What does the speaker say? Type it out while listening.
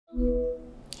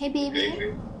Hey, baby.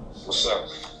 Baby, what's up?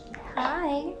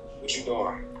 Hi. What you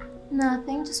doing?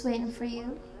 Nothing, just waiting for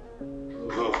you.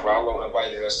 Look, Rallo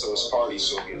invited us to his party,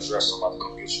 so get dressed. I'm about to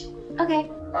come get you.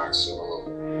 Okay. Alright, so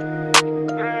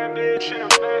Bad bitch and a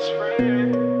best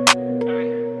friend.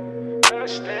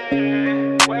 West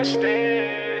End, West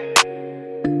End.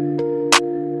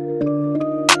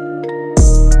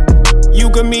 You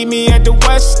can meet me at the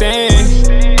West End.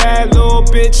 Bad little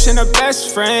bitch and a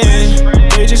best friend.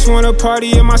 They just wanna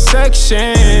party in my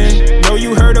section. Know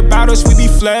you heard about us, we be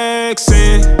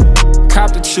flexing.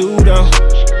 Cop the Chudo.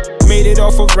 Made it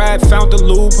off of rap, found the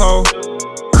loophole.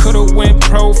 Could've went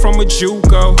pro from a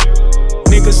JUCO.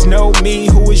 Niggas know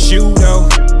me, who is you though?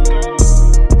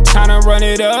 Time to run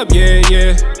it up, yeah,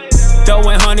 yeah.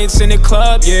 Throwing hundreds in the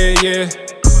club, yeah, yeah.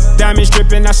 Diamonds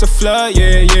dripping, that's a flood,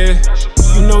 yeah, yeah.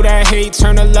 You know that hate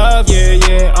turn to love, yeah,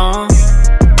 yeah,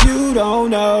 You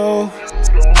don't know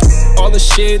all the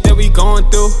shit that we going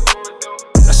through.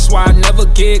 That's why I never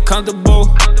get comfortable.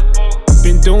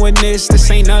 Been doing this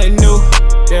ain't nothing new,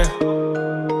 yeah.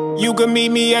 You can meet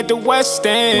me at the West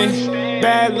End.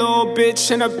 Bad little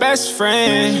bitch and a best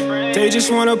friend. They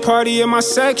just wanna party in my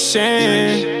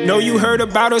section. Know you heard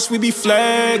about us, we be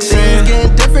flexing. Things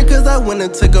getting different cause I went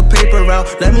and took a paper route.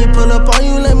 Let me pull up on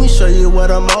you, let me show you what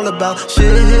I'm all about. Shit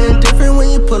hitting different when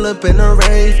you pull up in a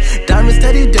rave. Diamond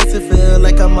steady dancing, feel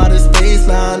like I'm out of space,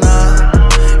 nah,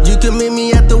 nah. You can meet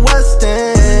me at the West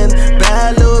End.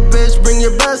 Bad little bitch, bring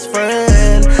your best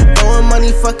friend. Throwing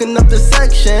money, fucking up the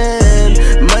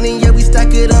section. Money, yeah, we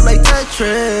stack it up like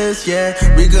Tetris, yeah.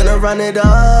 We gonna run it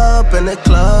up in the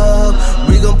club.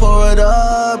 We gon' pour it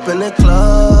up in the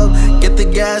club. Get the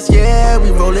gas, yeah, we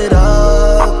roll it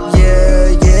up, yeah,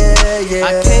 yeah, yeah.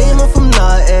 I came up from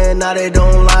nothing, now they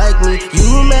don't like me.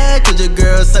 You mad cause your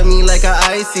girl sent me like a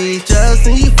icy. Just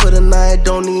need for the night,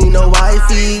 don't need no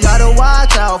wifey. Gotta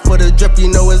watch out for the drip, you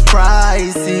know it's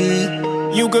pricey.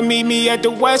 You can meet me at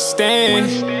the West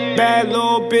End. Bad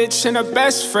little bitch and a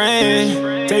best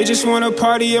friend. They just wanna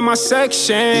party in my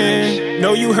section.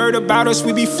 Know you heard about us,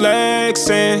 we be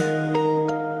flexing.